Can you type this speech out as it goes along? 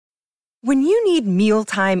When you need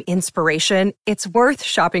mealtime inspiration, it's worth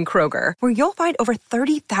shopping Kroger, where you'll find over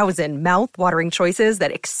 30,000 mouth-watering choices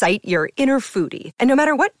that excite your inner foodie. And no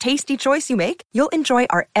matter what tasty choice you make, you'll enjoy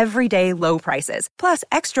our everyday low prices, plus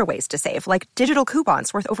extra ways to save, like digital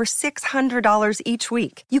coupons worth over $600 each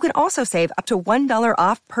week. You can also save up to $1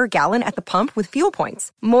 off per gallon at the pump with fuel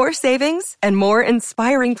points. More savings and more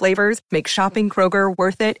inspiring flavors make shopping Kroger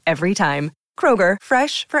worth it every time. Kroger,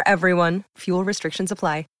 fresh for everyone. Fuel restrictions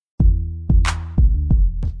apply.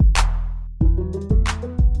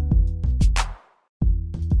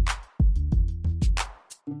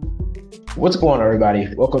 What's going on, everybody?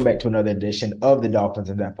 Welcome back to another edition of the Dolphins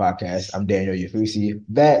in That podcast. I'm Daniel Yafusi.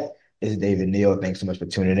 That is David Neal. Thanks so much for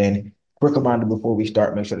tuning in. Quick reminder before we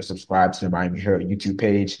start, make sure to subscribe to the Miami Herald YouTube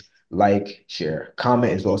page, like, share,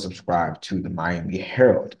 comment, as well as subscribe to the Miami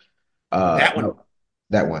Herald. That one. No,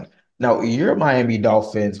 that one. Now, your Miami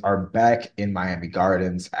Dolphins are back in Miami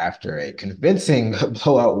Gardens after a convincing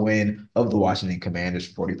blowout win of the Washington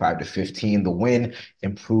Commanders, 45-15. The win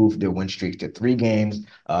improved their win streak to 3 games.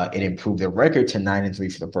 It improved their record to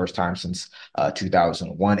 9-3 for the first time since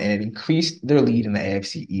 2001, and it increased their lead in the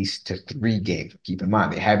AFC East to 3 games. Keep in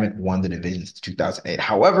mind, they haven't won the division since 2008.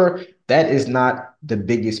 However, that is not the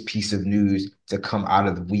biggest piece of news to come out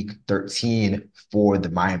of the week 13 for the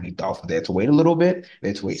Miami Dolphins. They had to wait a little bit. They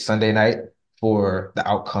had to wait Sunday night for the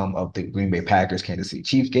outcome of the Green Bay Packers Kansas City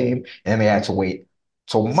Chiefs game, and they had to wait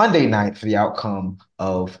till Monday night for the outcome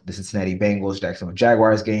of the Cincinnati Bengals Jacksonville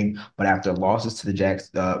Jaguars game. But after losses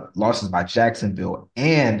to losses by Jacksonville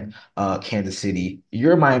and Kansas City,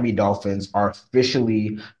 your Miami Dolphins are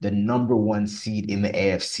officially the #1 seed in the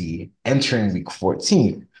AFC entering week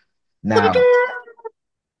 14. Now,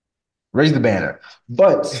 raise the banner.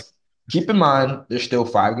 But keep in mind, there's still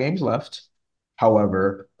 5 games left.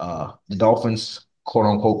 However, the Dolphins, quote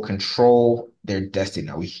unquote, control their destiny.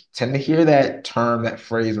 Now, we tend to hear that term, that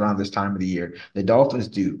phrase around this time of the year. The Dolphins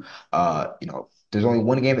do. There's only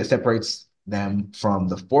 1 game that separates them from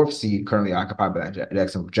the 4th seed currently occupied by the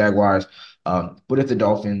Jacksonville Jaguars. But if the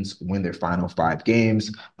Dolphins win their final 5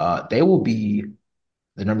 games, they will be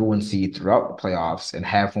the #1 seed throughout the playoffs and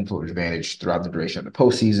have home field advantage throughout the duration of the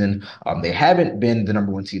postseason. They haven't been the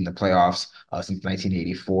 #1 seed in the playoffs since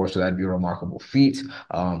 1984, so that'd be a remarkable feat.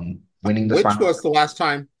 Winning the Which final. was the last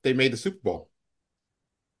time they made the Super Bowl?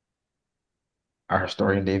 Our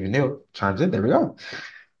historian David Neal chimes in. There we go.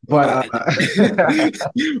 Uh, But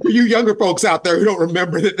For you younger folks out there who don't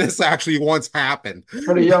remember that this actually once happened.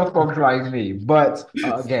 for the young folks like me. But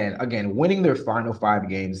again, winning their final 5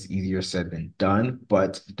 games is easier said than done.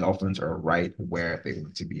 But the Dolphins are right where they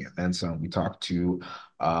want to be. And then some. We talked to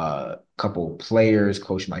a couple players,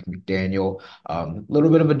 Coach Mike McDaniel. A little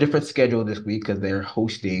bit of a different schedule this week because they're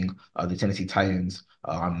hosting the Tennessee Titans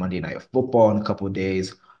on Monday Night Football in a couple of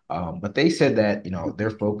days. But they said that their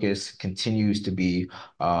focus continues to be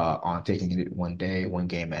on taking it one day, 1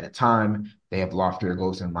 game at a time. They have loftier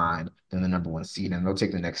goals in mind than the #1 seed, and they'll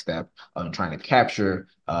take the next step in trying to capture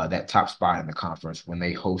that top spot in the conference when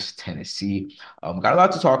they host Tennessee. Got a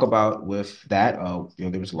lot to talk about with that.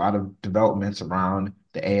 There was a lot of developments around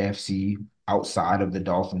the AFC outside of the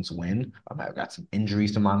Dolphins win. I've got some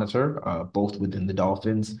injuries to monitor, both within the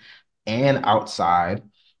Dolphins and outside,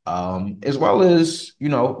 as well as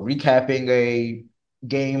recapping a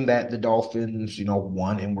game that the Dolphins,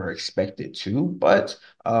 won and were expected to. But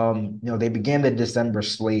they began the December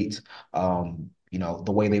slate,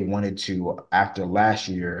 the way they wanted to after last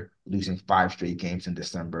year, losing 5 straight games in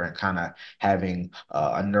December and kind of having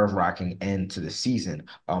a nerve-wracking end to the season.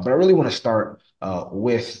 But I really want to start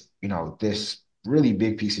with, this really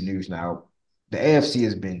big piece of news now. The AFC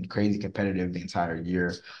has been crazy competitive the entire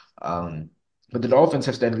year. But the Dolphins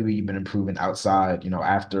have steadily been improving outside,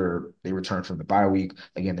 after they returned from the bye week.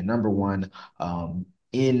 Again, the #1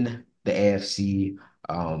 in the AFC.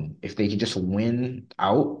 If they can just win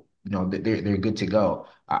out, they're good to go.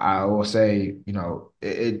 I will say,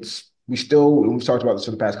 it's we still we've talked about this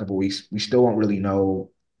for the past couple of weeks. We still don't really know,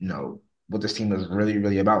 what this team is really,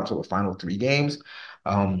 really about until the final 3 games.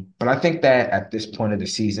 But I think that at this point of the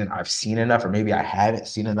season, I've seen enough, or maybe I haven't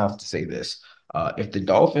seen enough to say this. If the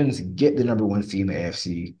Dolphins get the #1 seed in the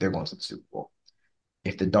AFC, they're going to the Super Bowl.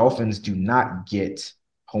 If the Dolphins do not get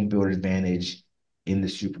home field advantage in the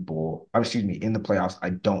Super Bowl, excuse me, in the playoffs,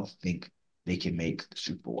 I don't think they can make the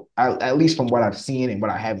Super Bowl. At least from what I've seen and what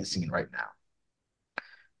I haven't seen right now.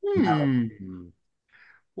 Now, Hmm.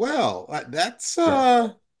 Well, yeah,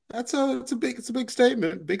 it's a big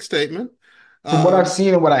statement, big statement. from what I've Um,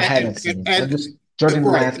 seen and what I and haven't seen, I'm and, just judging the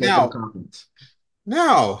right landscape of the now, conference.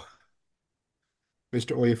 now,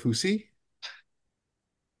 Mr. Oyafusi,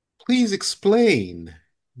 please explain.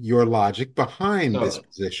 your logic behind this So,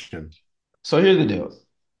 position. so here's the deal.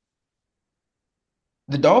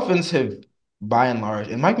 The Dolphins have, by and large,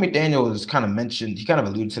 and Mike McDaniel has kind of mentioned, he kind of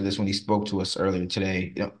alluded to this when he spoke to us earlier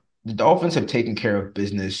today. The Dolphins have taken care of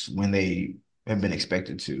business when they have been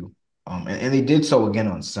expected to. And they did so again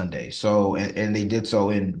on Sunday. So, and they did so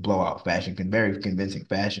in blowout fashion, very convincing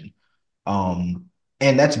fashion. Um,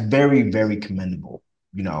 and that's very, very commendable.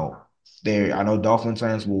 You know, I know Dolphins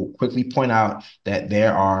fans will quickly point out that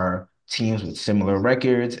there are teams with similar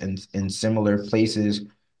records and in similar places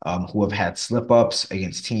who have had slip ups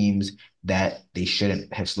against teams that they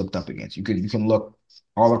shouldn't have slipped up against. You can look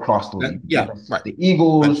all across the league. You can Yeah, look at right. the But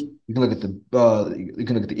Eagles. You can look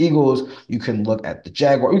at the Eagles. You can look at the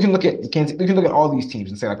Jaguar. You can look at Kansas. You can look at all these teams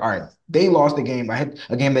and say like, all right, they lost a game. I had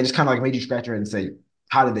a game that just kind of like made you scratch your head and say,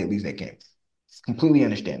 how did they lose that game? Completely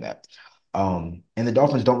understand that. And the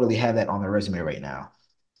Dolphins don't really have that on their resume right now.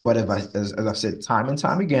 But as I've said time and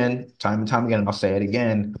time again, and I'll say it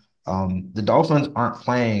again, the Dolphins aren't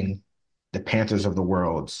playing the Panthers of the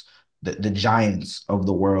worlds, the Giants of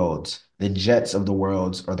the worlds, the Jets of the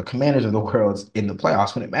worlds, or the Commanders of the worlds in the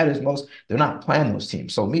playoffs when it matters most. They're not playing those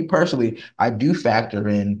teams. So me personally, I do factor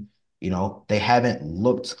in, they haven't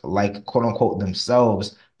looked like quote unquote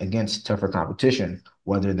themselves against tougher competition,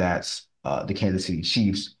 whether that's the Kansas City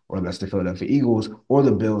Chiefs or that's the Philadelphia Eagles or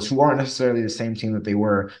the Bills, who aren't necessarily the same team that they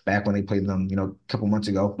were back when they played them, a couple months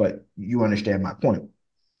ago. But you understand my point.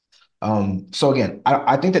 So again,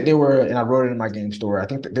 I think that they were, and I wrote it in my game story. I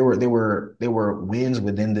think that there were wins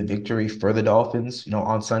within the victory for the Dolphins,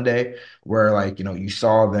 on Sunday, where like, you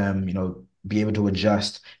saw them, be able to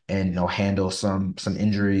adjust and handle some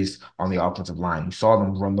injuries on the offensive line. You saw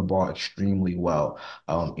them run the ball extremely well.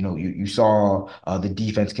 You saw the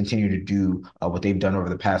defense continue to do what they've done over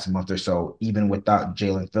the past month or so, even without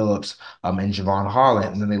Jalen Phillips and Javon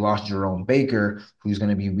Holland. And then they lost Jerome Baker, who's going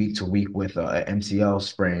to be week to week with an MCL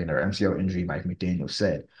sprain or MCL injury, Mike McDaniel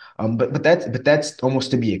said. But that's almost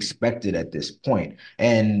to be expected at this point.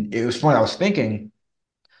 And it was funny. I was thinking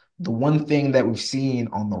the one thing that we've seen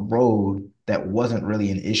on the road that wasn't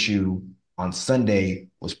really an issue on Sunday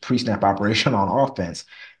was pre-snap operation on offense.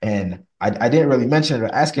 And I didn't really mention it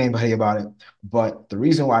or ask anybody about it, but the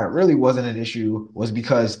reason why it really wasn't an issue was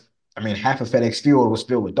because, I mean, half of FedEx Field was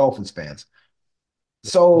filled with Dolphins fans.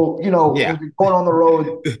 So, yeah, when you're going on the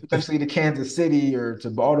road, potentially to Kansas City or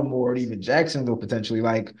to Baltimore or even Jacksonville, potentially,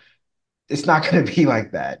 like, it's not going to be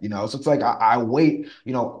like that. So it's like I wait,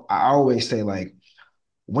 I always say, like,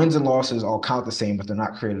 wins and losses all count the same, but they're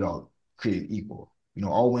not created equal.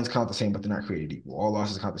 All wins count the same, but they're not created equal. All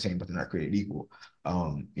losses count the same, but they're not created equal.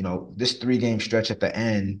 This 3 game stretch at the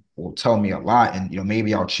end will tell me a lot, and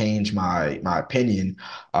maybe I'll change my opinion.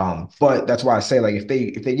 But that's why I say, like, if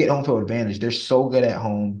they get home field advantage, they're so good at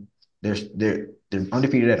home. They're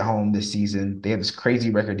undefeated at home this season. They have this crazy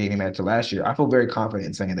record dating back to last year. I feel very confident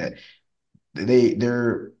in saying that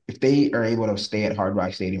they're if they are able to stay at Hard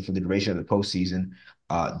Rock Stadium for the duration of the postseason,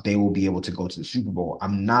 they will be able to go to the Super Bowl.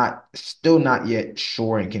 I'm still not yet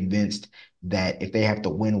sure and convinced that if they have to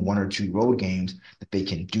win 1 or 2 road games, that they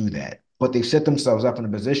can do that. But they've set themselves up in a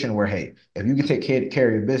position where, hey, if you can take care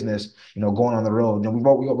of your business, going on the road, we've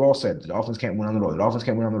all said the Dolphins can't win on the road. The Dolphins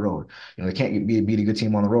can't win on the road. They can't beat a good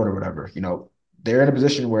team on the road or whatever. They're in a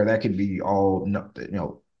position where that could be all,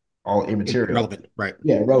 all immaterial. irrelevant, right?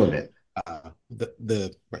 Yeah, relevant.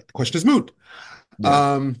 The question is moot.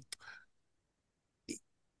 Yeah. Um,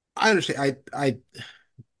 I understand. I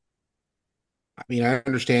mean, I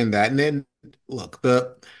understand that. And then look,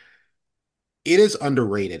 the it is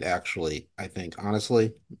underrated, actually, I think,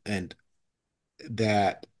 honestly, and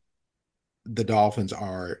that the Dolphins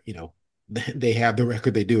are, they have the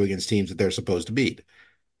record they do against teams that they're supposed to beat.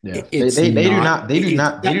 Yeah. They, It's they they do not, not they do it's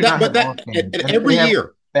not they that, do that not but have that, off games. and And if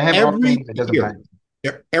they have off every games, it doesn't year,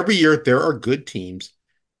 matter. every year there are good teams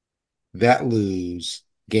that lose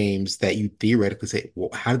games that you theoretically say, well,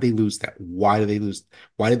 how did they lose that? Why did they lose?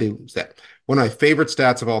 Why did they lose that? One of my favorite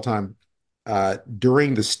stats of all time,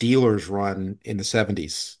 during the Steelers run in the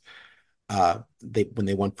 70s, they when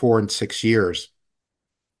they won 4 and 6 years,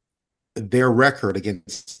 their record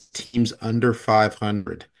against teams under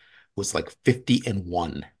 500 was like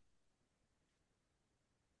 50-1,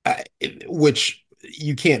 which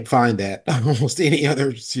you can't find that almost any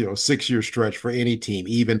other 6 year stretch for any team,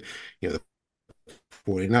 even the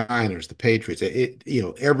 49ers, the Patriots.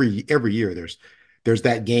 Every year there's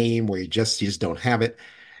that game where you just don't have it.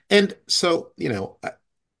 And so,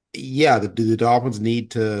 yeah, do the Dolphins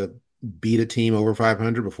need to beat a team over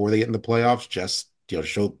 500 before they get in the playoffs? Just,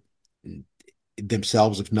 show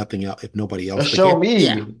themselves if nothing else, if nobody else. Just They can't.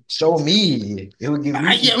 Yeah. show me. It would give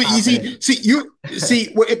me some Yeah, but you confidence. see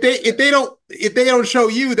well, if they don't show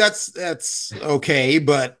you, that's okay.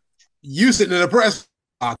 But you sitting in a press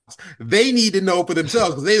box, they need to know for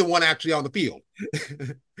themselves because they're the one actually on the field.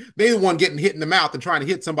 They're the one getting hit in the mouth and trying to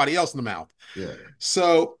hit somebody else in the mouth. Yeah.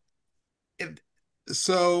 So,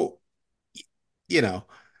 so you know,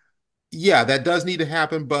 yeah, that does need to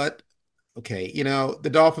happen. But okay,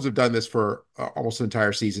 the Dolphins have done this for almost an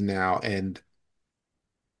entire season now, and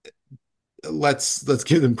let's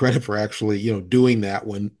give them credit for actually doing that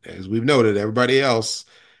when, as we've noted, everybody else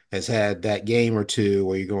has had that game or two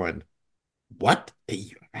where you're going, what,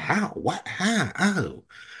 how, what, how, oh,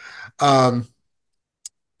 um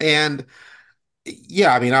and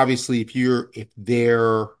yeah, I mean, obviously if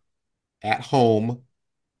they're at home,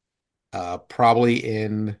 probably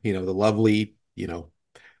in the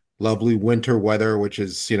lovely winter weather, which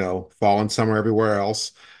is fall and summer everywhere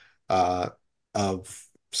else, uh of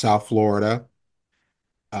South Florida.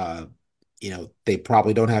 Uh, they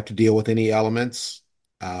probably don't have to deal with any elements.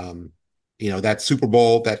 Um, that Super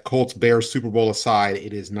Bowl, that Colts Bears Super Bowl aside,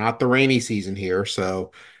 it is not the rainy season here,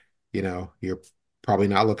 so you're probably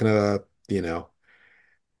not looking at a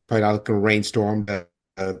rainstorm that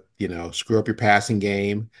screw up your passing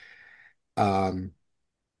game, um,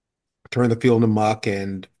 turn the field into muck,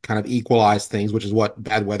 and kind of equalize things, which is what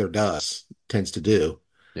bad weather tends to do.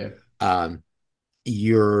 Yeah. Um,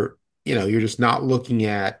 you're you're just not looking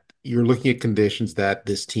at you're looking at conditions that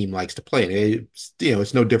this team likes to play in.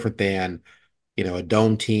 It's no different than a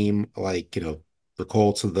dome team like the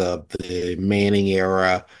Colts of the Manning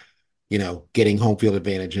era, getting home field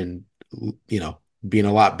advantage and being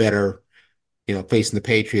a lot better facing the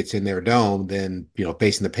Patriots in their dome than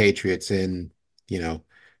facing the Patriots in you know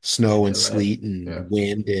snow and LA. sleet and Yeah.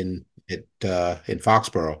 wind in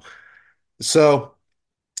Foxborough. So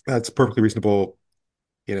that's a perfectly reasonable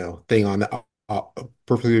thing on the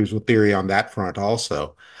perfectly reasonable theory on that front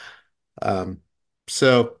also. Um,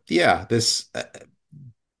 so yeah, this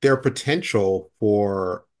their potential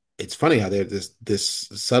for it's funny how they this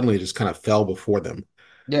suddenly just kind of fell before them.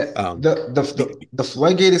 Yeah. Um, The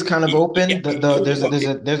floodgate is kind of yeah, open. look,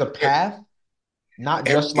 There's a path, not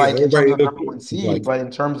just like in terms everybody of look number one seed, like but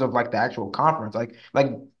in terms of like the actual conference.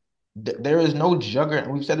 There is no juggernaut.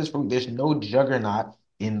 We've said this for there's no juggernaut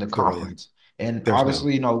in the there really conference. And there's none.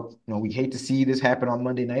 obviously, we hate to see this happen on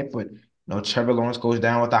Monday night, but Trevor Lawrence goes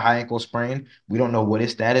down with a high ankle sprain. We don't know what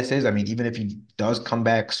his status is. I mean, even if he does come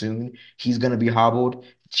back soon, he's gonna be hobbled.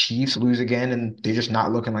 Chiefs lose again, and they're just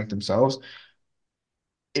not looking like themselves.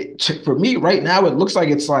 For me right now, it looks like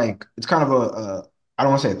it's kind of a I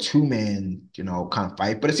don't want to say a two-man, kind of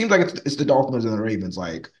fight, but it seems like it's the Dolphins and the Ravens.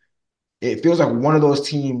 Like it feels like one of those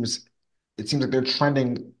teams. It seems like they're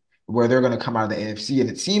trending where they're going to come out of the AFC, and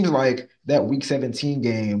it seems like that Week 17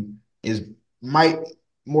 game is might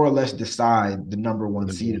more or less decide the number one Number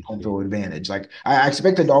seed and one home seed. field advantage. Like I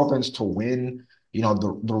expect the Dolphins to win,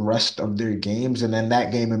 the rest of their games, and then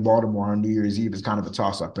that game in Baltimore on New Year's Eve is kind of a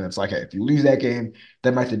toss up. And it's like, hey, if you lose that game,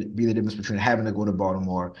 that might be the difference between having to go to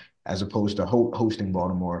Baltimore as opposed to hosting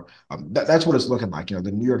Baltimore. That's what it's looking like. The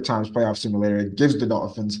New York Times playoff simulator gives the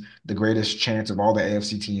Dolphins the greatest chance of all the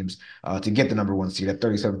AFC teams to get the number one seed at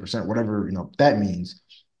 37%, whatever that means.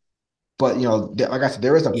 But like I said,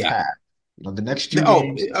 there is a Yeah. path. The next two Oh,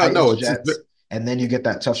 games, no, Titans, it's just Jets, and then you get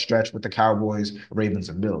that tough stretch with the Cowboys, Ravens,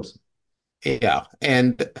 and Bills. yeah,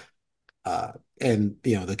 uh, and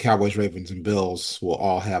the Cowboys, Ravens, and Bills will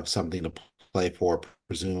all have something to play for,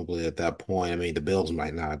 presumably at that point. I mean, the Bills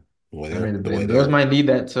might not, I mean, the the way Bills they're might need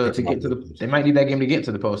that to kicking off get to the they might need that game to get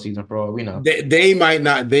to the postseason for all we know. they might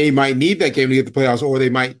not. They might need that game to get the playoffs, or they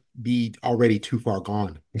might be already too far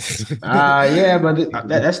gone. Yeah, but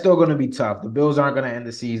that's still going to be tough. The Bills aren't going to end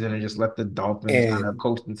the season and just let the Dolphins kind of And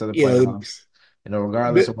coast into the you know, playoffs,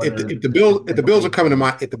 regardless of whether if they the look Bills good are or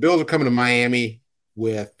bad. if the Bills are coming to Miami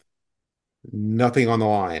with nothing on the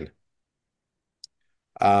line,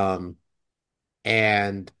 um,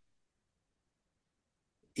 and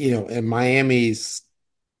and Miami's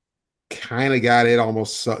kind of got it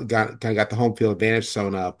almost got the home field advantage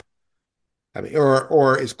sewn up. I mean,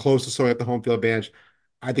 or is close to sewing up the home field advantage.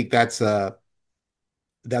 I think that's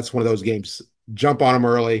one of those games. Jump on them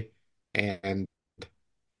early, and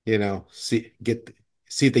see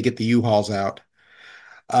if they get the U-Hauls out.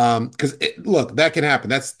 Because look, that can happen.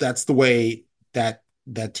 That's the way that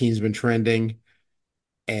team's been trending,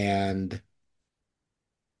 and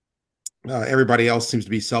everybody else seems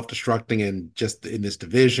to be self-destructing and just in this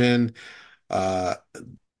division. Uh,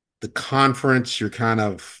 the conference,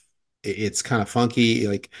 it's kind of funky.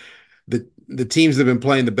 Like the teams that have been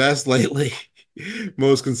playing the best lately,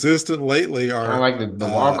 most consistent lately Kind of are like the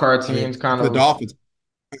wild card I mean teams, kind the of Dolphins.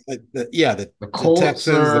 Yeah, the the Colts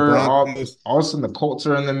Texans, the are all Broncos. also the Colts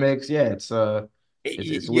are in the mix. Yeah, it's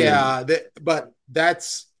weird. Yeah, but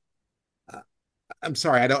that's uh, I'm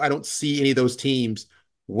sorry, I don't see any of those teams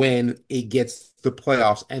when it gets to the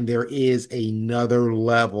playoffs, and there is another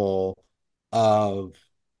level of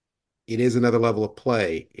it is another level of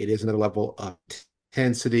play. It is another level of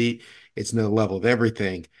intensity. It's another level of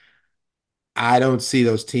everything. I don't see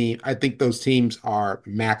those teams. I think those teams are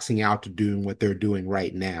maxing out to doing what they're doing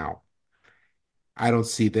right now. I don't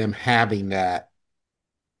see them having that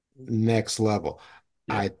next level.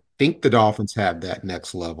 Yeah. I think the Dolphins have that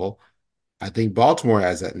next level. I think Baltimore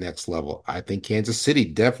has that next level. I think Kansas City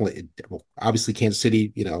definitely, well, obviously, Kansas City,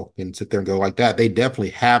 can sit there and go like that. They definitely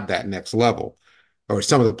have that next level, or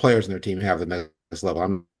some of the players in their team have the next level.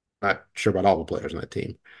 I'm not sure about all the players on that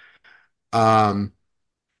team. Um,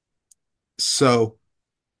 so,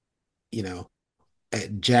 you know,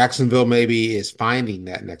 Jacksonville maybe is finding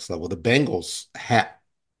that next level. The Bengals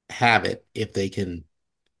have it if they can,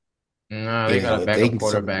 No, they got a if they backup can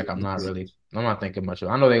sort of quarterback. I'm not thinking much of.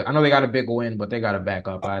 I know they got a big win, but they got a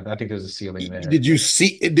backup. I think there's a ceiling there. Did you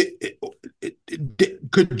see?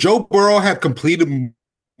 Could Joe Burrow have completed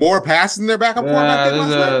more passes than their backup quarterback did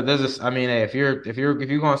last night? I mean, hey, if you're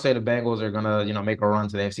gonna say the Bengals are gonna, make a run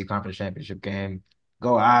to the AFC Conference Championship game,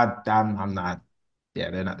 go. I'm not. Yeah,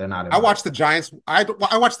 they're not in I my. watched the Giants. I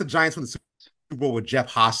watched the Giants win the Super Bowl with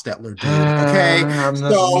Jeff Hostetler, dude. Okay,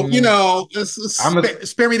 so I'm a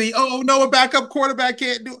spare me the no, a backup quarterback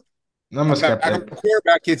can't do it. I'm A a backup skeptic.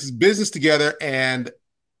 quarterback gets his business together, and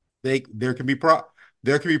they there can be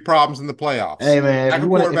problems in the playoffs. Hey man, Backup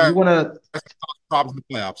quarterback problems in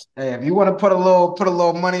the playoffs. if you want to put a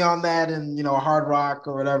little money on that and Hard Rock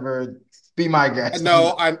or whatever, be my guest.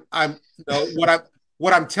 No, I'm no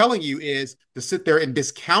what I'm telling you is to sit there and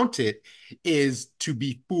discount it is to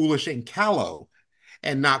be foolish and callow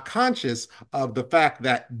and not conscious of the fact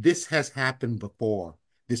that this has happened before.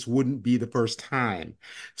 This wouldn't be the first time.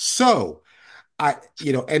 So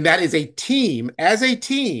and that is a team. As a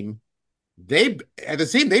team, they've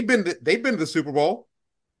been to the Super Bowl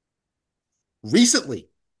recently.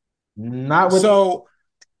 Not with So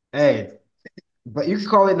hey, but you can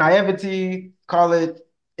call it naivety, call it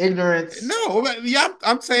ignorance. no, yeah,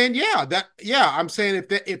 I'm saying I'm saying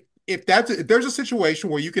if there's a situation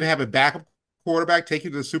where you can have a backup quarterback take you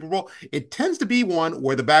to the Super Bowl, it tends to be one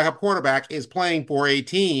where the backup quarterback is playing for a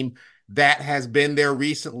team that has been there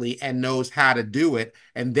recently and knows how to do it,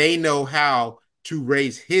 and they know how to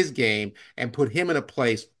raise his game and put him in a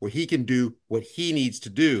place where he can do what he needs to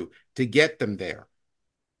do to get them there.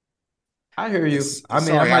 I hear you. I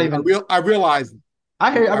mean, I'm Sorry, not even. I realize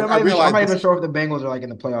I hear. I mean, I I'm realize not even this. sure if the Bengals are like in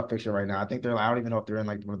the playoff picture right now. I think they're. Like, I don't even know if they're in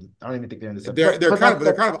like. I don't even think they're in the. They're But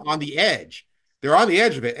they're kind of on the edge. They're on the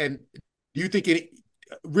edge of it. And do you think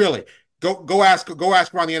really go ask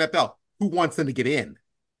around the NFL who wants them to get in?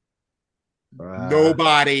 uh,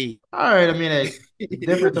 Nobody. all right. I mean, a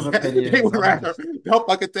difference of They opinions. would I'm rather just.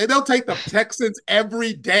 they'll take the Texans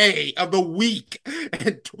every day of the week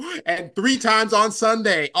and three times on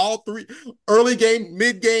Sunday, all three early game,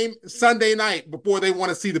 mid game, Sunday night before they want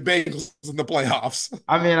to see the Bengals in the playoffs.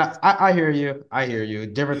 I mean, I hear you. I hear you.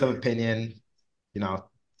 Difference of opinion. You know,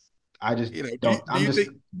 I just don't. Do I'm you just think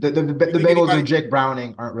the do you think Bengals anybody and Jake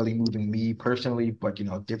Browning aren't really moving me personally, but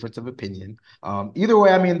difference of opinion. Either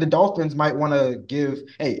way, I mean, the Dolphins might want to give.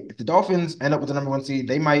 Hey, if the Dolphins end up with the number one seed,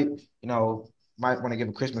 they might want to give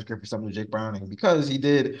a Christmas gift or something to Jake Browning because he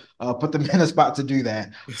did put them in a spot to do that.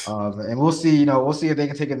 And we'll see. We'll see if they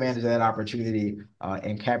can take advantage of that opportunity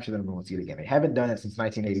and capture the number one seed again. They haven't done it since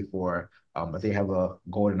 1984. But they have a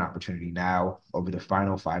golden opportunity now over the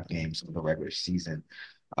final 5 games of the regular season.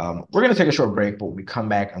 We're going to take a short break, but when we come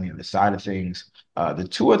back on the other side of things, the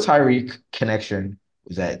Tua Tyreek connection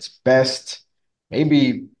was at its best,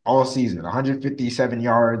 maybe all season. 157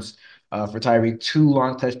 yards for Tyreek, 2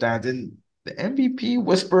 long touchdowns, and the MVP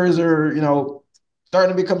whispers are,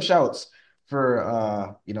 starting to become shouts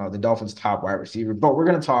for, the Dolphins' top wide receiver. But we're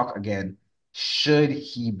going to talk again. Should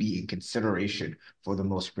he be in consideration for the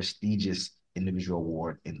most prestigious individual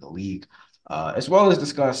award in the league? As well as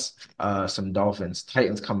discuss some Dolphins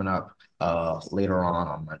Titans coming up later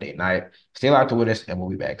on Monday night. Stay locked with us, and we'll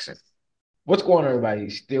be back soon. What's going on, everybody?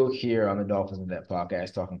 Still here on the Dolphins in That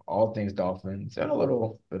podcast, talking all things Dolphins and a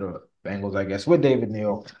little bit of Bengals, I guess, with David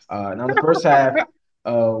Neal. Now, in the first half,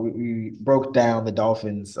 we broke down the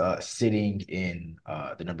Dolphins sitting in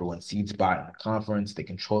the number one seed spot in the conference. They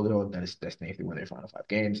control their own destiny if they win their final 5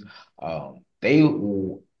 games. They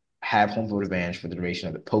will have home field advantage for the duration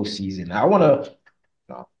of the postseason. Now, I want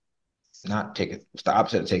to not take it, it's the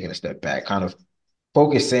opposite of taking a step back, kind of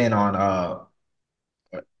focus in on a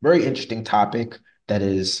very interesting topic that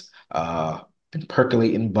is been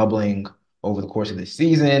percolating, bubbling over the course of the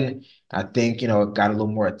season. I think, it got a little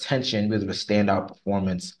more attention because of a standout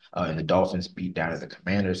performance in the Dolphins beat down of the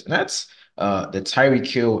Commanders, and that's the Tyreek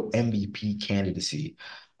Hill MVP candidacy.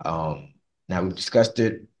 Um, Now we've discussed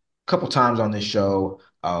it a couple times on this show.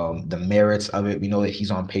 The merits of it. We know that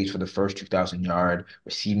he's on pace for the first 2,000-yard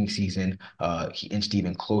receiving season. He inched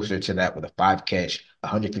even closer to that with a five catch,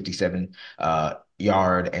 157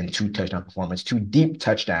 yard and two touchdown performance, two deep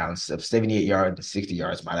touchdowns of 78 yards and 60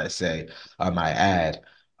 yards, might I say, might add.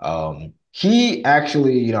 He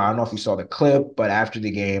actually, I don't know if you saw the clip, but after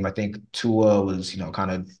the game, I think Tua was,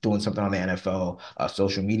 kind of doing something on the NFL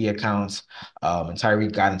social media accounts. And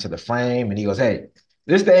Tyreek got into the frame and he goes, "Hey,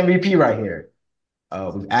 this is the MVP right here."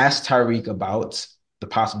 We've asked Tyreek about the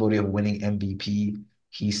possibility of winning MVP.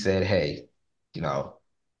 He said, "Hey, you know,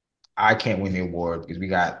 I can't win the award because we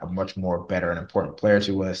got a much more better and important player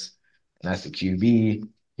to us, and that's the QB.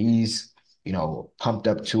 He's, pumped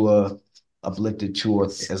up Tua, uplifted Tua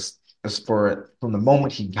as for from the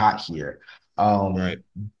moment he got here. Right.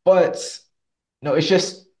 But no, it's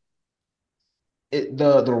just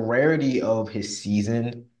the rarity of his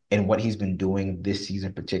season and what he's been doing this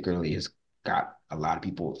season particularly has got a lot of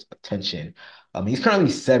people's attention. He's currently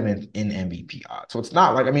seventh in MVP odds, so it's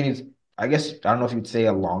not like it's I guess I don't know if you'd say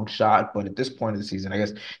a long shot, but at this point of the season, I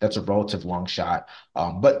guess that's a relative long shot.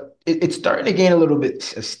 But it's starting to gain a little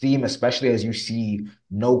bit of steam, especially as you see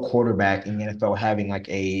no quarterback in the NFL having like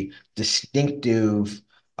a distinctive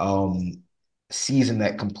um, season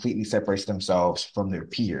that completely separates themselves from their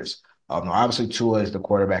peers. Now, obviously, Tua is the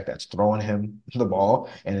quarterback that's throwing him the ball,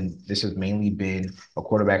 and this has mainly been a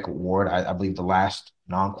quarterback award. I believe the last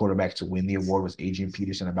non-quarterback to win the award was Adrian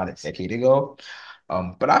Peterson about a decade ago.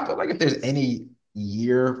 But I feel like if there's any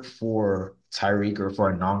year for Tyreek or for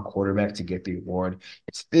a non-quarterback to get the award,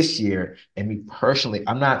 it's this year. And me personally,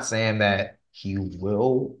 I'm not saying that he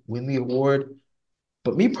will win the award,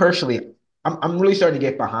 but me personally, I'm really starting to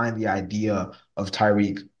get behind the idea of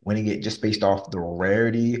Tyreek winning it just based off the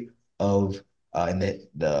rarity of and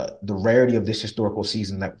the rarity of this historical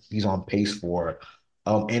season that he's on pace for,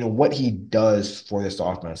 and what he does for this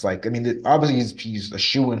offense. Like, obviously he's a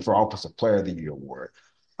shoo-in for Offensive Player of the Year award,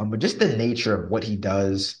 but just the nature of what he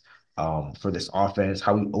does for this offense,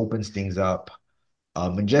 how he opens things up,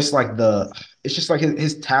 and just like it's just like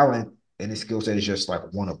his talent and his skill set is just like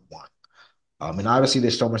one of one. And obviously,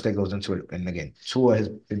 there's so much that goes into it. And again, Tua has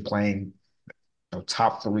been playing,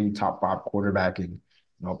 top three, top five quarterback, and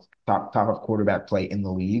top five quarterback play in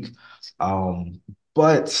the league.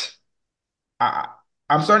 But I,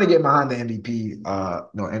 I'm starting to get behind the MVP,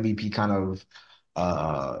 MVP kind of,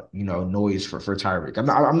 noise for Tyreek.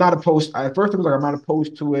 I'm not opposed. At first, it was like I'm not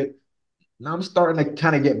opposed to it. Now I'm starting to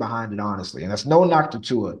kind of get behind it, honestly. And that's no knock to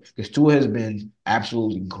Tua because Tua has been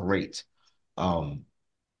absolutely great. Um,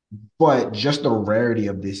 but just the rarity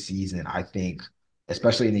of this season, I think,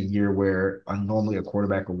 especially in a year where normally a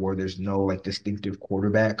quarterback award, there's no like distinctive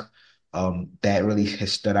quarterback that really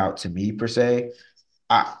has stood out to me per se.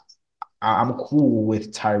 I I'm cool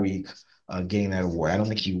with Tyreek getting that award. I don't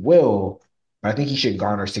think he will, but I think he should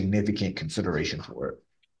garner significant consideration for it.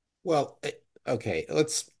 Well, okay,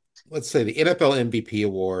 let's say the NFL MVP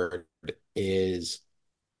award is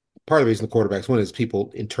part of the reason the quarterbacks win is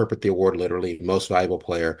people interpret the award literally, most valuable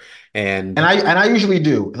player, And and I usually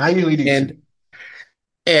do, and I usually do too. and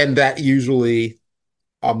and that usually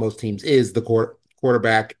on most teams is the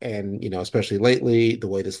quarterback, and especially lately, the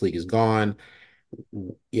way this league has gone,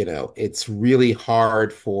 it's really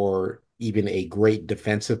hard for even a great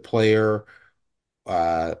defensive player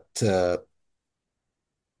to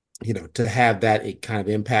to have that kind of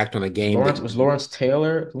impact on a game that Lawrence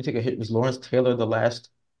Taylor. Can we take a hit? Was Lawrence Taylor the last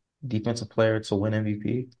defensive player to win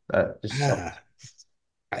MVP? That just sucked.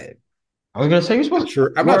 ah, I'm I was gonna say not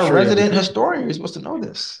sure. I'm you're not a sure he ever resident did. historian. You're supposed to know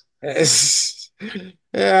this.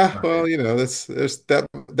 Yeah, Sorry. well, there's that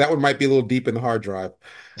one might be a little deep in the hard drive.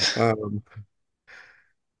 Um,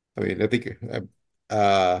 I mean, I think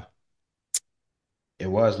uh It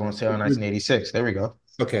was Lawrence Taylor in 1986. There we go.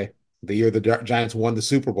 okay, the year the Giants won the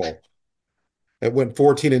Super Bowl. It went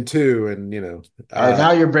 14-2, and All right,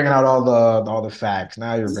 now you're bringing out all the facts.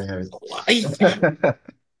 Now you're bringing I, it.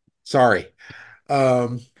 sorry.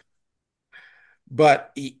 Um,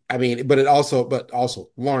 but also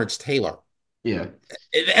Lawrence Taylor. Yeah,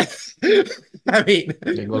 I mean,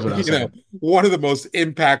 it goes without saying. one of the most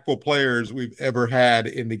impactful players we've ever had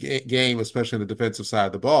in the game, especially on the defensive side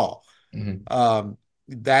of the ball. Mhm.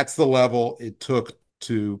 That's the level it took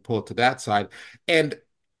to pull it to that side. And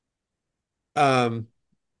Um,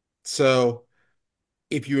 so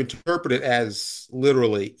if you interpret it as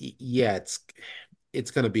literally, yeah,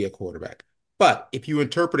 it's going to be a quarterback. But if you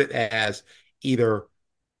interpret it as either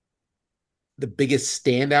the biggest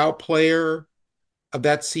standout player of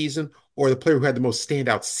that season or the player who had the most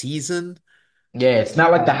standout season, Yeah, it's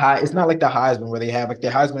not like the uh, high. It's not like the Heisman where they have like the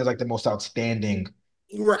Heisman is like the most outstanding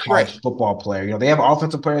right, right. college football player. They have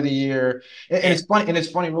offensive player of the year. And And, it's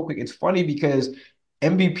funny, real quick. It's funny because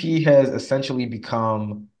MVP has essentially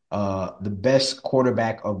become the best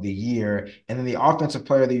quarterback of the year, and then the offensive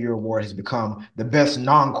player of the year award has become the best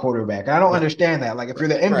non-quarterback. And I don't right, understand that. Like if right, you're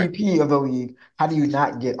the right. MVP of the league, how do you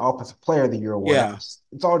not get offensive player of the year award? Yeah.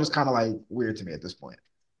 It's all just kind of like weird to me at this point.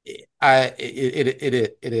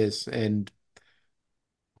 It is. And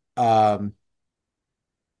um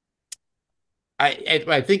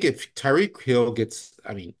I think if Tyreek Hill gets,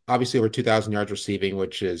 I mean, obviously over 2,000 yards receiving,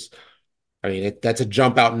 which is, I mean, that's a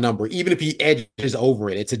jump out number. Even if he edges over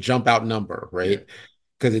it, it's a jump out number, Yeah. right?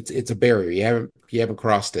 Because it's a barrier. You haven't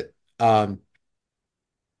crossed it.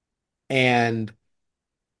 And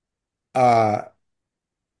uh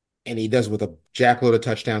and he does with a jackload of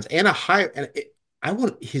touchdowns and a high and I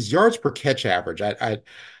want his yards per catch average.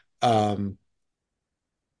 Um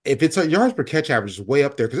if it's a yards per catch average is way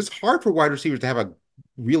up there because it's hard for wide receivers to have a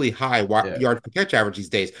really high Yeah. yards per catch average these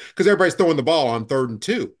days because everybody's throwing the ball on 3rd and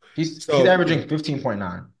 2. He's So, averaging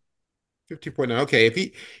 15.9. 15.9. Okay,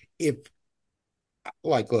 if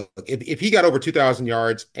like look, if he got over 2,000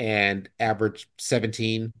 yards and averaged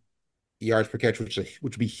 17 yards per catch, which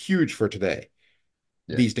would be huge for today,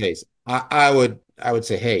 Yeah. these days, I would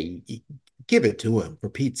say, hey, give it to him for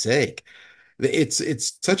Pete's sake.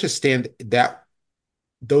 It's such a stand that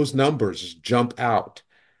those numbers jump out.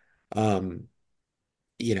 Um,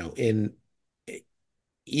 in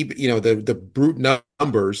even the brute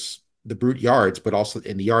numbers, the brute yards, but also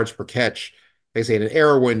in the yards per catch. Like I say in an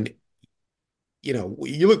era when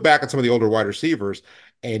you look back at some of the older wide receivers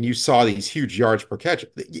and you saw these huge yards per catch.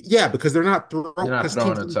 Yeah, because They're not because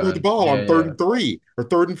throwing teams a didn't throw the ton. ball Yeah, on third yeah. and three or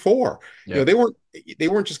 3rd and 4. Yep. They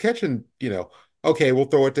weren't just catching, okay, we'll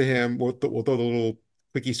throw it to him. We'll throw the little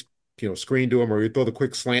quickie, screen to him, or we throw the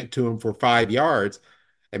quick slant to him for 5 yards,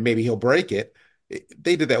 and maybe he'll break it.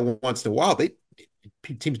 They did that once in a while.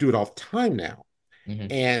 Teams do it all the time now, Hmm.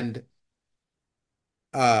 and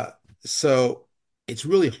uh, so it's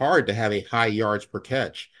really hard to have a high yards per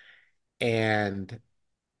catch. And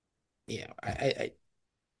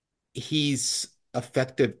he's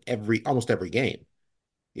effective almost every game.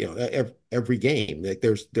 Every game. Like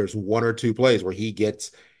there's one or two plays where he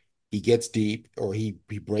gets deep or he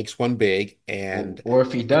breaks one big and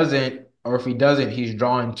Or if he doesn't, he's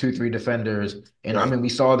drawing two, three defenders. And I right, mean, we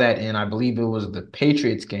saw that in, I believe it was the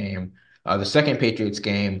Patriots game, the second Patriots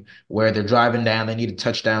game, where they're driving down, they need a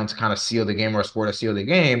touchdown to kind of seal the game or score to seal the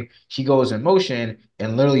game. He goes in motion,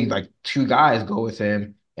 and literally like two guys go with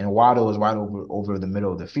him, and Waddle is right over the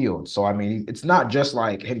middle of the field. So I mean, it's not just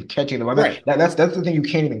like him catching the ball. right, That's the thing you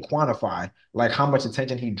can't even quantify, like how much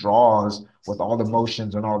attention he draws with all the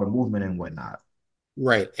motions and all the movement and whatnot.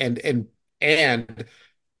 right. And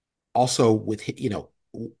also with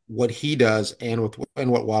what he does and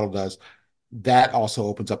what Waddle does, that also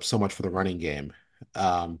opens up so much for the running game.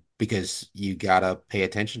 Because you gotta pay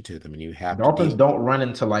attention to them and you have to Dolphins deal. don't run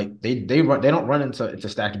into like they don't run into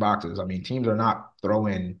stacked boxes. I mean, teams are not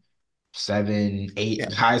throwing seven, eight Yeah,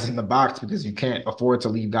 guys in the box because you can't afford to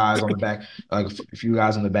leave guys on the back, like a few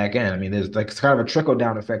guys on the back end. I mean, there's like it's kind of a trickle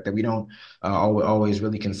down effect that we don't always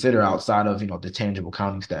really consider outside of the tangible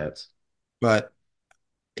counting stats. but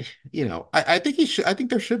I think he should. I think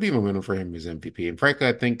there should be momentum for him as MVP. And frankly,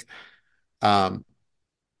 I think um,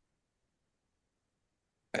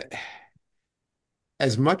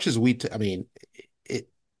 as much as I mean, it,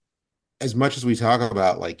 as much as we talk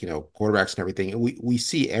about like quarterbacks and everything, we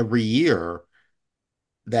see every year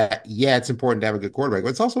that yeah, it's important to have a good quarterback, but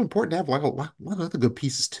it's also important to have like a lot of other good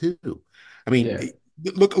pieces too. I mean, Yeah,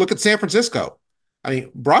 look at San Francisco. I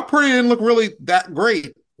mean, Brock Purdy didn't look really that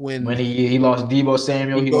great when when he lost Debo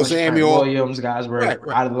Samuel, he Debo lost Trent Samuel. Williams. Guys Right, were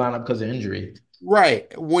right, out of the lineup because of injury. right.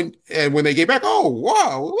 When they get back, oh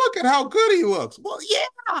wow, look at how good he looks. Well,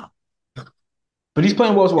 yeah, But he's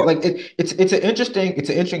playing well as well. yeah, Like it's an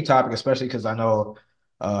interesting topic, especially because I know,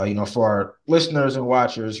 for our listeners and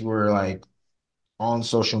watchers who are like on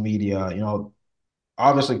social media,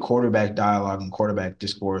 obviously quarterback dialogue and quarterback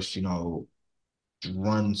discourse,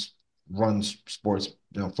 runs runs sports,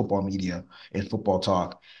 football media and football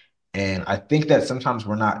talk. And I think that sometimes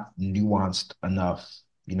we're not nuanced enough.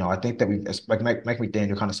 I think that we've like Mike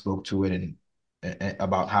McDaniel kind of spoke to it and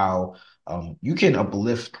about how you can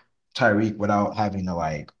uplift Tyreek without having to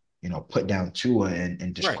like put down Tua and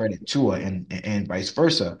Right. discredit Tua and vice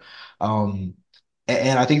versa. Um,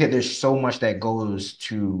 and I think that there's so much that goes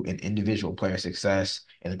to an individual player success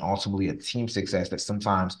and then ultimately a team success that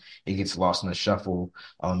sometimes it gets lost in the shuffle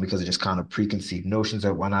because of just kind of preconceived notions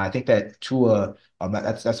of whatnot. I think that Tua,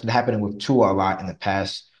 that's been happening with Tua a lot in the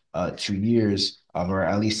past 2 years, or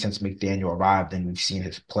at least since McDaniel arrived, and we've seen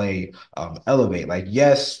his play elevate. Like,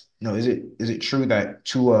 yes, no, is it true that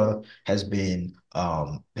Tua has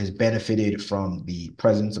benefited from the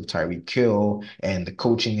presence of Tyreek Hill and the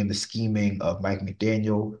coaching and the scheming of Mike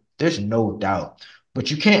McDaniel? There's no doubt.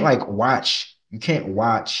 But you can't watch,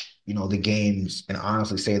 the games and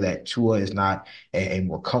honestly say that Tua is not a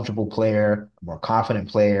more comfortable player, a more confident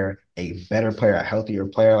player, a better player, a healthier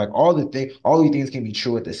player. Like all these things can be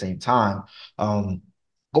true at the same time. Um,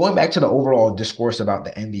 Going back to the overall discourse about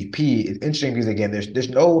the MVP, it's interesting because again, there's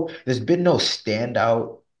been no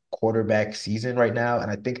standout quarterback season right now. And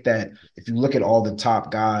I think that if you look at all the top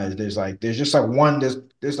guys, there's like one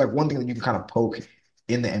thing that you can kind of poke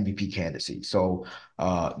in the MVP candidacy. So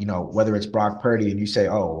whether it's Brock Purdy and you say,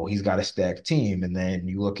 oh, well, he's got a stacked team, and then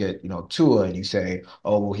you look at, Tua and you say,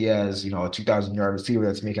 oh, well, he has, a 2,000 yard receiver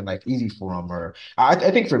that's making life easy for him. Or I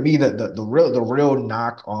think for me the real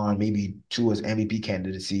knock on maybe Tua's MVP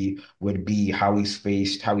candidacy would be how he's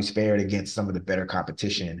fared against some of the better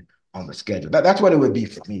competition on the schedule. That's what it would be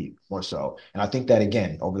for me more so. And I think that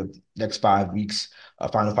again, over the next 5 weeks,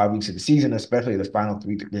 final 5 weeks of the season, especially the final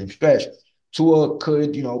three game stretch, Tua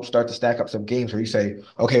could, start to stack up some games where you say,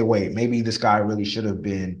 okay, wait, maybe this guy really should have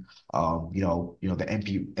been, the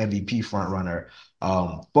MVP front runner.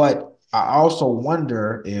 But I also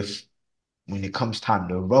wonder if when it comes time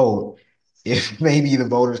to vote, if maybe the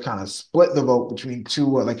voters kind of split the vote between two,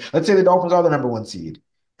 like let's say the Dolphins are the number one seed,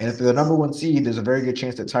 and if they're the number one seed, there's a very good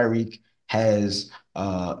chance that Tyreek has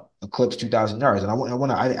eclipsed 2,000 yards. And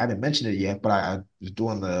I haven't mentioned it yet, but I was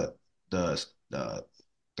doing the the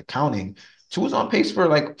the counting. Tua's on pace for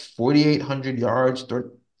like 4,800 yards,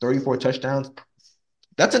 34 touchdowns.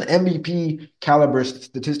 That's an MVP caliber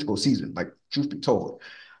statistical season, like truth be told.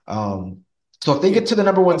 Um, so if they Yeah. get to the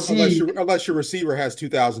number one seed, Unless your receiver has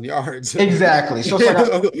 2,000 yards. exactly. So it's like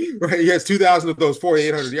Right. He has 2,000 of those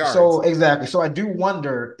 4,800 so yards. exactly. So I do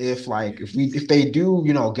wonder if they do,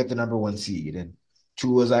 get the number one seed and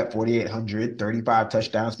Tua's at 4,800, 35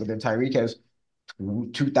 touchdowns, but then Tyreek has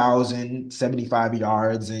 2,075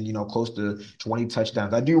 yards and close to 20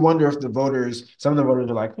 touchdowns. I do wonder if some of the voters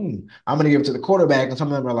are like, I'm going to give it to the quarterback, and some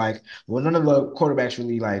of them are like, well, none of the quarterbacks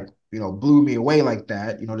really like blew me away like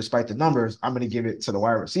that. Despite the numbers, I'm going to give it to the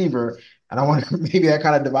wide receiver, and I wonder maybe that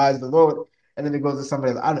kind of divides the vote. And then it goes to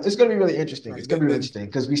somebody else. It's going to be really interesting. It's Right. going to be really Then, interesting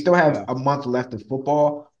because we still have yeah. a month left of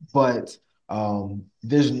football, but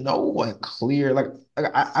there's no one clear.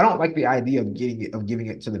 I don't like the idea of giving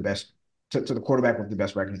it to the best to the quarterback with the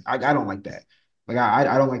best record. I don't like that.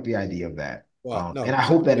 I don't like the idea of that. Well, And no, I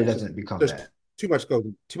hope that it there's doesn't become there's that. too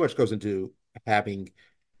much goes into having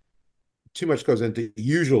too much goes into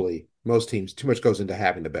usually most teams too much goes into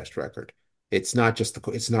having the best record. It's not just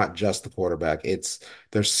the quarterback. It's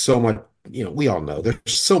there's so much, we all know there's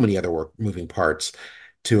so many other moving parts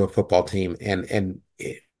to a football team and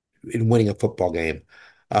in winning a football game.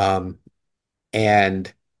 Um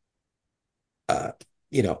and uh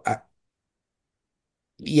you know, I,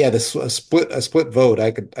 yeah, this a split vote.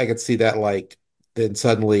 I could see that, like then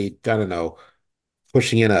suddenly, I don't know,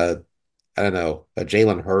 pushing in I don't know, a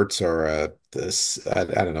Jalen Hurts or a this I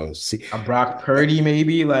don't know, A Brock Purdy,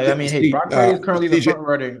 maybe. I mean, hey, Brock Purdy is currently the CJ front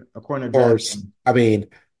runner according to or DraftKings. I mean,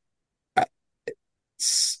 I-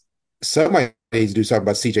 s- somebody needs to do something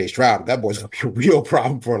about CJ Stroud. That boy's gonna be a real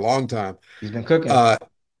problem for a long time. He's been cooking. Uh,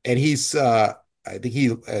 and I think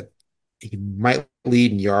he might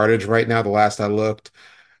lead in yardage right now. The last I looked,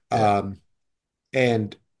 Yeah, um,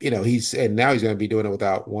 and and now he's going to be doing it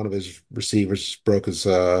without one of his receivers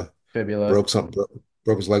fibula. broke something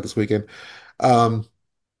broke his leg this weekend. Um,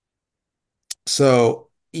 so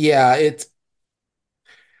yeah, it's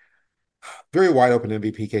very wide open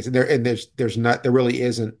MVP case, there really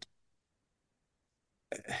isn't,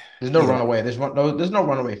 There's no you know, runaway. There's no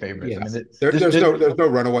runaway favorites. I yeah, mean, there's no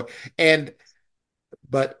runaway, and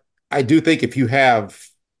but I do think if you have,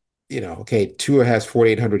 okay, Tua has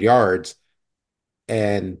 4,800 yards,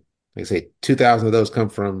 and like I say, 2,000 of those come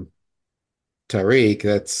from Tyreek.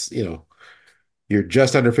 That's you're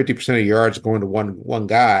just under 50% of your yards going to one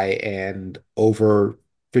guy, and over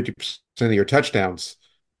 50% of your touchdowns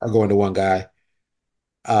are going to one guy.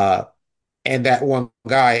 Uh, and that one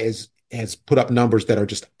guy has put up numbers that are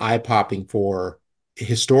just eye-popping for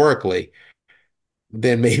historically,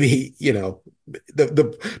 then maybe,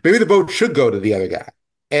 the maybe the vote should go to the other guy.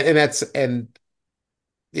 and that's and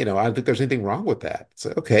I don't think there's anything wrong with that.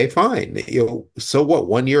 So okay, fine. So what?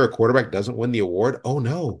 1 year a quarterback doesn't win the award? Oh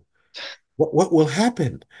no. What will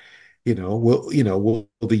happen? Will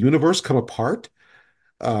the universe come apart?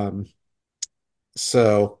 Um,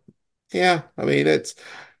 so yeah, I mean I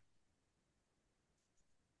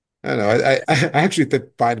don't know. I actually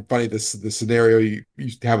find it funny the scenario you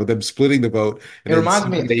have of them splitting the vote, and It then reminds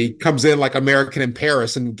me. somebody comes in like American in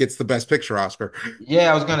Paris and gets the Best Picture Oscar.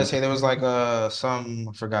 Yeah, I was gonna say there was like some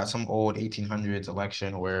I forgot some old 1800s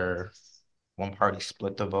election where one party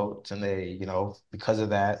split the votes and they, because of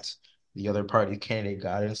that, the other party candidate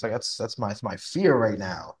got it. It's like that's my fear right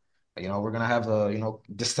now. We're gonna have a,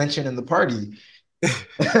 dissension in the party.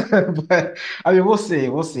 But I mean, we'll see.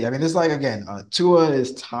 We'll see. I mean, it's like again, Tua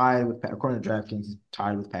is tied with according to DraftKings, he's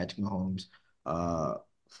tied with Patrick Mahomes uh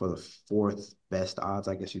for the fourth best odds,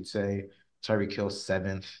 I guess you'd say. Tyreek Hill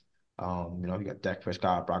seventh. You got Dak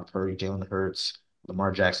Prescott, Brock Purdy, Jalen Hurts,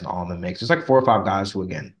 Lamar Jackson all in the mix. There's like four or five guys who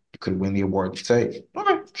again could win the award. You say,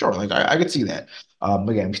 okay, sure, like I could see that.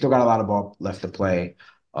 Again, we still got a lot of ball left to play.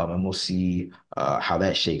 And we'll see how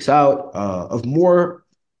that shakes out. Of more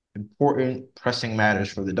important pressing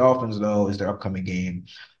matters for the Dolphins, though, is their upcoming game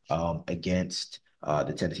against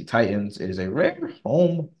the Tennessee Titans. It is a rare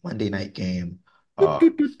home Monday night game for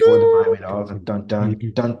the Miami Dolphins. Dun dun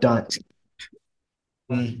dun dun.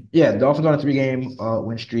 Yeah, the Dolphins on a three-game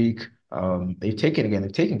win streak. They've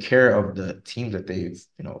taken care of the teams that they've,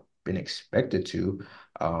 been expected to.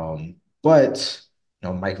 But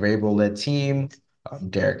Mike Vrabel led team,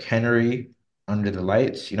 Derrick Henry under the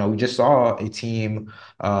lights. We just saw a team,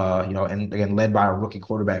 and again led by a rookie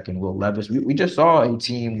quarterback in Will Levis. We just saw a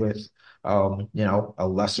team with, a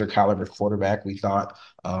lesser caliber quarterback. We thought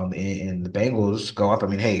and the Bengals go up. I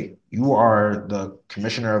mean, hey, you are the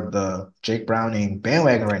commissioner of the Jake Browning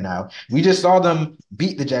bandwagon right now. We just saw them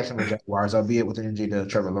beat the Jacksonville Jaguars, albeit with an injury to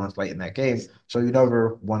Trevor Lawrence late in that game. So you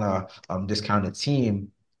never want to discount a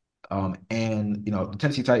team. And the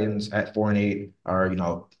Tennessee Titans at 4-8 are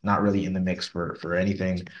not really in the mix for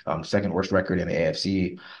anything. Second worst record in the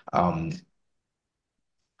AFC. Um,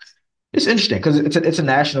 it's interesting because it's a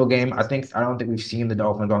national game. I don't think we've seen the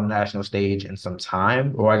Dolphins on the national stage in some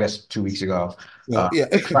time, or I guess 2 weeks ago. Well, yeah.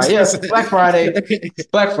 Yeah, Black Friday,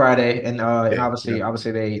 and Yeah, yeah.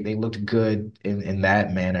 obviously they looked good in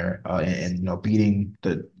that manner, and beating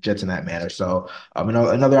the Jets in that manner. So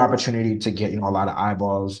another opportunity to get a lot of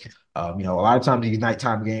eyeballs. A lot of times these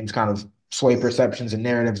nighttime games kind of sway perceptions and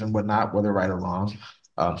narratives and whatnot, whether right or wrong.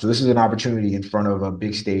 So this is an opportunity in front of a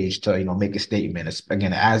big stage to make a statement.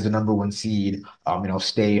 Again, as the number one seed,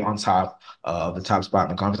 stay on top of the top spot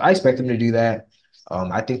in the conference. I expect them to do that.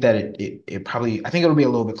 I think that it probably I think it'll be a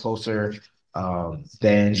little bit closer than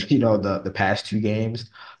the past two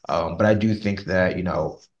games. But I do think that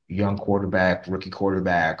young quarterback, rookie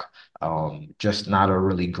quarterback, just not a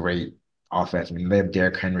really great offense. I mean, they have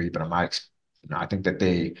Derrick Henry, but I'm not. I think that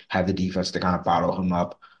they have the defense to kind of bottle him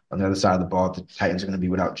up. On the other side of the ball, the Titans are going to be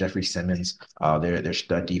without Jeffrey Simmons, their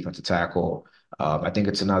stud defensive tackle. I think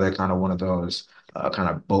it's another kind of one of those kind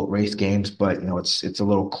of boat race games, but it's a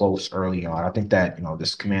little close early on. I think that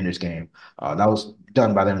this Commanders game that was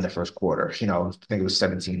done by them in the first quarter. I think it was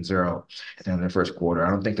 17-0 at the end of the first quarter. I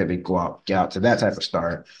don't think that they get out to that type of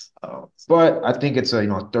start, but I think it's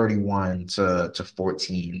a 31 to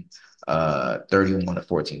 14, 31 to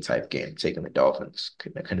 14 type game. Taking the Dolphins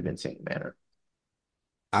could have been same manner.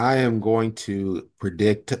 I am going to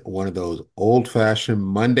predict one of those old-fashioned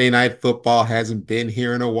Monday Night Football hasn't been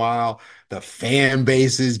here in a while. The fan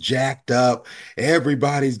base is jacked up.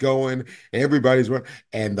 Everybody's going, everybody's running,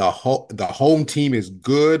 and the home team is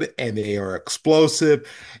good and they are explosive.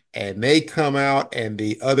 And they come out and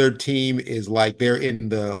the other team is like they're in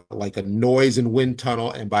the like a noise and wind tunnel.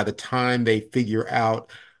 And by the time they figure out,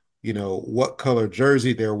 what color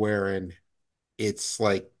jersey they're wearing, it's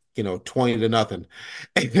like 20 to nothing.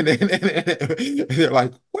 And they're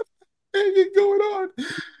like, what is going on?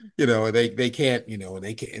 They can't, and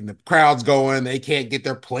they can't, and the crowd's going, they can't get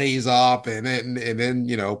their plays off, and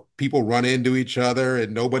then people run into each other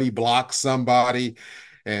and nobody blocks somebody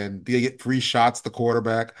and they get free shots at the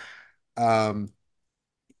quarterback. um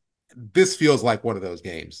this feels like one of those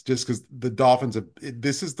games just because the Dolphins have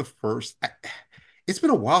this is the first. It's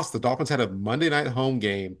been a while since the Dolphins had a Monday night home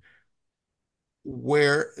game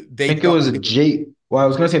where I they think it was don't. a Jake. Well, I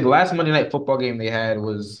was gonna say the last Monday night football game they had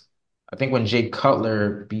was, I think when Jake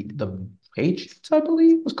Cutler beat the Patriots, I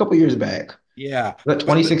believe, it was a couple years back. Yeah, Was that but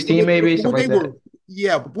 2016 maybe, when something they like were, that?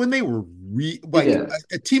 yeah, but when they were like Yeah.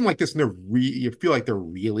 a team like this, and you feel like they're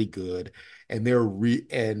really good, and they're re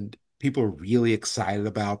and people are really excited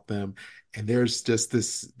about them. And there's just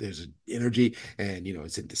there's an energy, and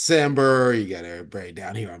it's in December. You got everybody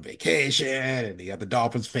down here on vacation, and you got the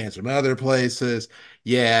Dolphins fans from other places.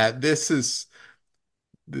 Yeah, this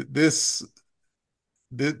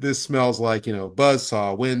this smells like,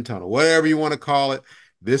 buzzsaw, wind tunnel, whatever you want to call it.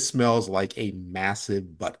 This smells like a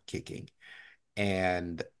massive butt kicking.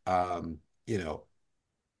 And you know,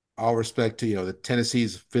 all respect to, the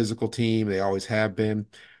Tennessee's physical team, they always have been.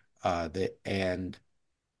 And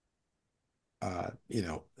you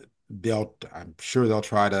know, I'm sure they'll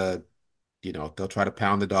try to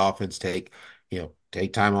pound the Dolphins, take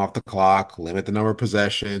time off the clock, limit the number of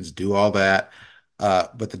possessions, do all that.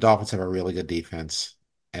 But the Dolphins have a really good defense,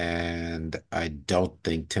 and I don't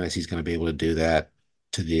think Tennessee's going to be able to do that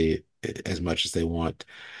to the as much as they want.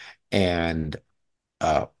 And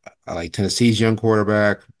I like Tennessee's young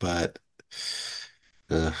quarterback, but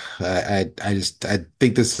I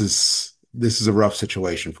think this is a rough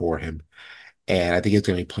situation for him, and I think he's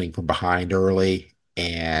going to be playing from behind early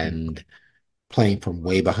and playing from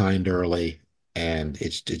way behind early, and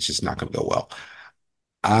it's just not going to go well.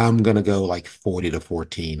 I'm going to go like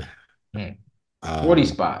 40-14. Hmm. 40 Um,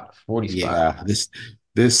 spot, 40 spot. yeah, this,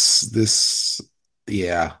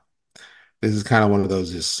 yeah, this is kind of one of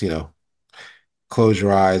those, just, close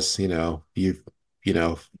your eyes, if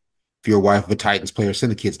you're a wife of a Titans player,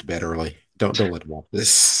 send the kids to bed early. Don't let them watch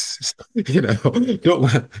this. Don't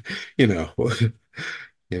let, you know,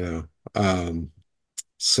 you know. Um,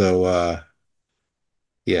 so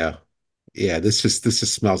yeah, yeah, this just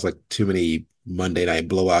smells like too many Monday night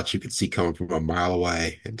blowouts you could see coming from a mile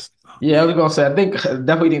away. And Yeah, I was gonna say, I think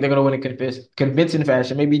definitely think they're gonna win in convincing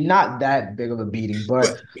fashion. Maybe not that big of a beating,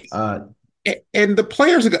 but but and the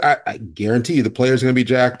players are, I guarantee you the players are going to be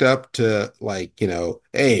jacked up to, like,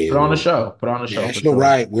 hey, put on a show. Put on a show for national sure.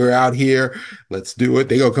 right, we're out here, let's do it.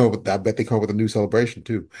 They gonna come up with, I bet they come up with a new celebration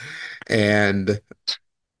too. And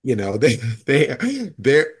they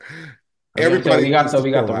they're I was gonna say everybody needs to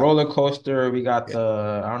we got chill the out. roller coaster, we got Yeah.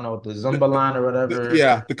 the I don't know the The, Zumba line or whatever.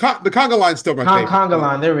 yeah, the conga line's still my favorite, Conga but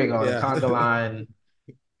line, there we go. The yeah. conga line.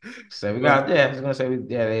 So we got But yeah, I was gonna say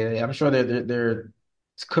yeah, I'm sure they're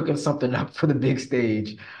cooking something up for the big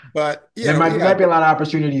stage. but There yeah, might be a lot of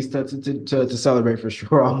opportunities to celebrate for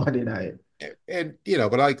sure on Monday night. and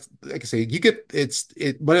but like I say, you get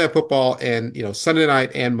Monday Night Football, and Sunday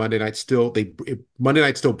night and Monday night still, Monday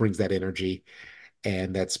night still brings that energy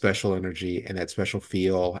and that special energy and that special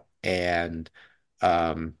feel. And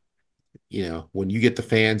um when you get the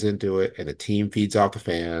fans into it, and the team feeds off the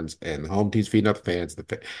fans, and the home team's feeding off the fans,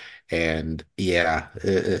 and yeah,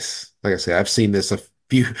 it's like I said, I've seen this a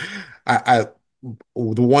few. I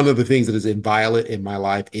The one of the things that is inviolate in my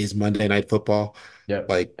life is Monday Night Football. Yep.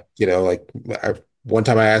 Like, one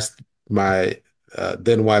time I asked my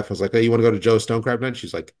then wife, I was like, "Hey, you want to go to Joe's Stone Crab night?"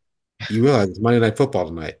 She's like, "You realize it's Monday Night Football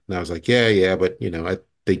tonight?" And I was like, "Yeah, yeah, but I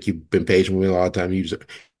think you've been patient with me a lot of time.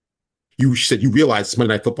 You said you realize it's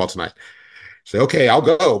Monday Night Football tonight." Say, "Okay, I'll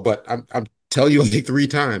go," but I'm telling you like three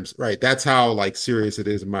times, right? That's how, like, serious it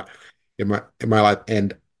is in my life.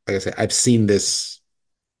 And like I said, I've seen this.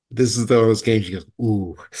 This is those games you go,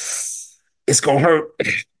 "Ooh, it's gonna hurt."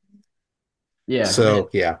 Yeah, So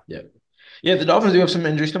yeah, yeah. Yeah, the Dolphins do have some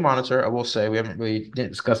injuries to monitor. I will say we haven't really didn't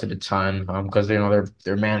discuss it a ton because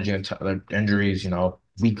they're managing their injuries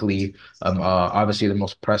weekly. Obviously the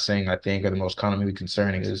most pressing I think or the most kind of maybe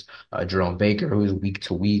concerning is Jerome Baker, who is week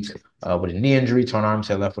to week with a knee injury, torn arm,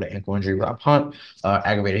 tail left with an ankle injury. Rob Hunt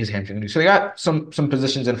aggravated his hamstring injury. So they got some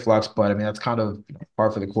positions in flux, but I mean that's kind of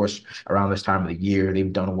par for the course around this time of the year.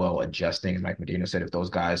 They've done well adjusting. And Mike Medina said if those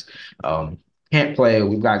guys um, can't play,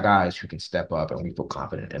 we've got guys who can step up and we feel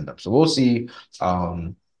confident in them. So we'll see.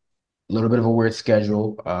 A little bit of a weird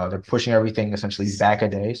schedule. They're pushing everything essentially back a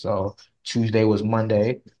day. So Tuesday was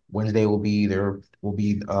Monday. Wednesday will be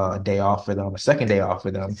a day off for them, a second day off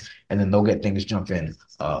for them, and then they'll get things jump in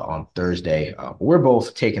on Thursday. We're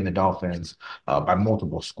both taking the Dolphins by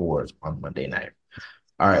multiple scores on Monday night.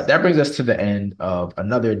 All right, that brings us to the end of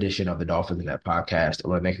another edition of the Dolphins Net podcast. I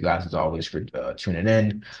want to thank you guys as always for tuning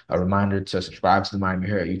in. A reminder to subscribe to the Miami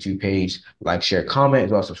Herald YouTube page, like, share, comment,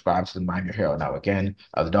 as well as subscribe to the Miami Herald. Now, again,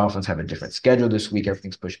 the Dolphins have a different schedule this week.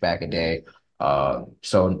 Everything's pushed back a day.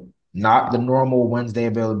 So not the normal Wednesday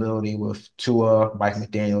availability with Tua, Mike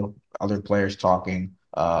McDaniel, other players talking.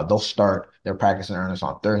 They'll start their practice in earnest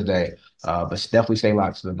on Thursday. But definitely stay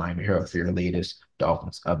locked to the Miami Herald for your latest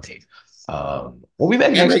Dolphins update. We'll be back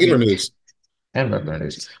and next regular week news. and regular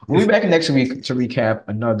news. We'll be back next week to recap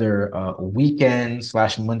another weekend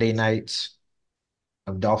slash Monday nights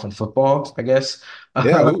of Dolphin football, I guess.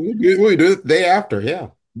 Yeah, we do it the day after. Yeah.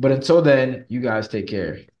 But until then, you guys take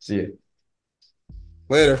care. See you.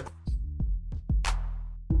 Later.